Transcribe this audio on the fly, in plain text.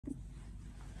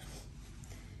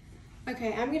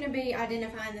Okay, I'm going to be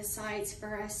identifying the sites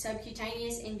for a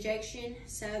subcutaneous injection.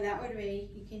 So that would be,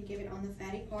 you can give it on the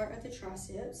fatty part of the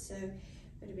triceps. So it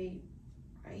would be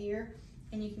right here.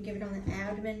 And you can give it on the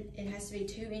abdomen. It has to be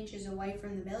 2 inches away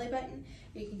from the belly button.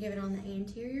 You can give it on the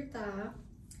anterior thigh.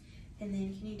 And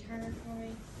then, can you turn it for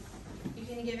me? You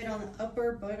can give it on the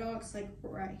upper buttocks, like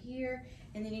right here.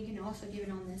 And then you can also give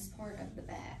it on this part of the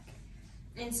back.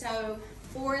 And so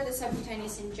for the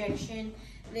subcutaneous injection,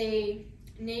 the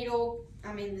needle,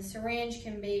 the syringe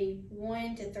can be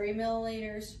 1 to 3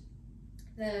 milliliters.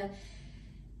 The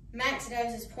max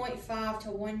dose is 0.5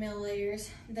 to 1 milliliters.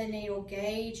 The needle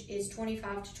gauge is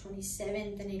 25 to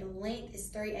 27. The needle length is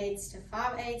 3/8 to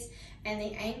 5/8. And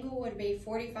the angle would be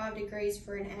 45 degrees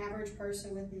for an average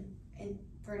person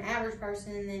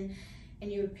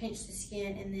and you would pinch the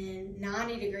skin, and then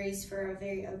 90 degrees for a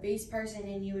very obese person,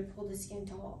 and you would pull the skin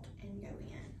taut.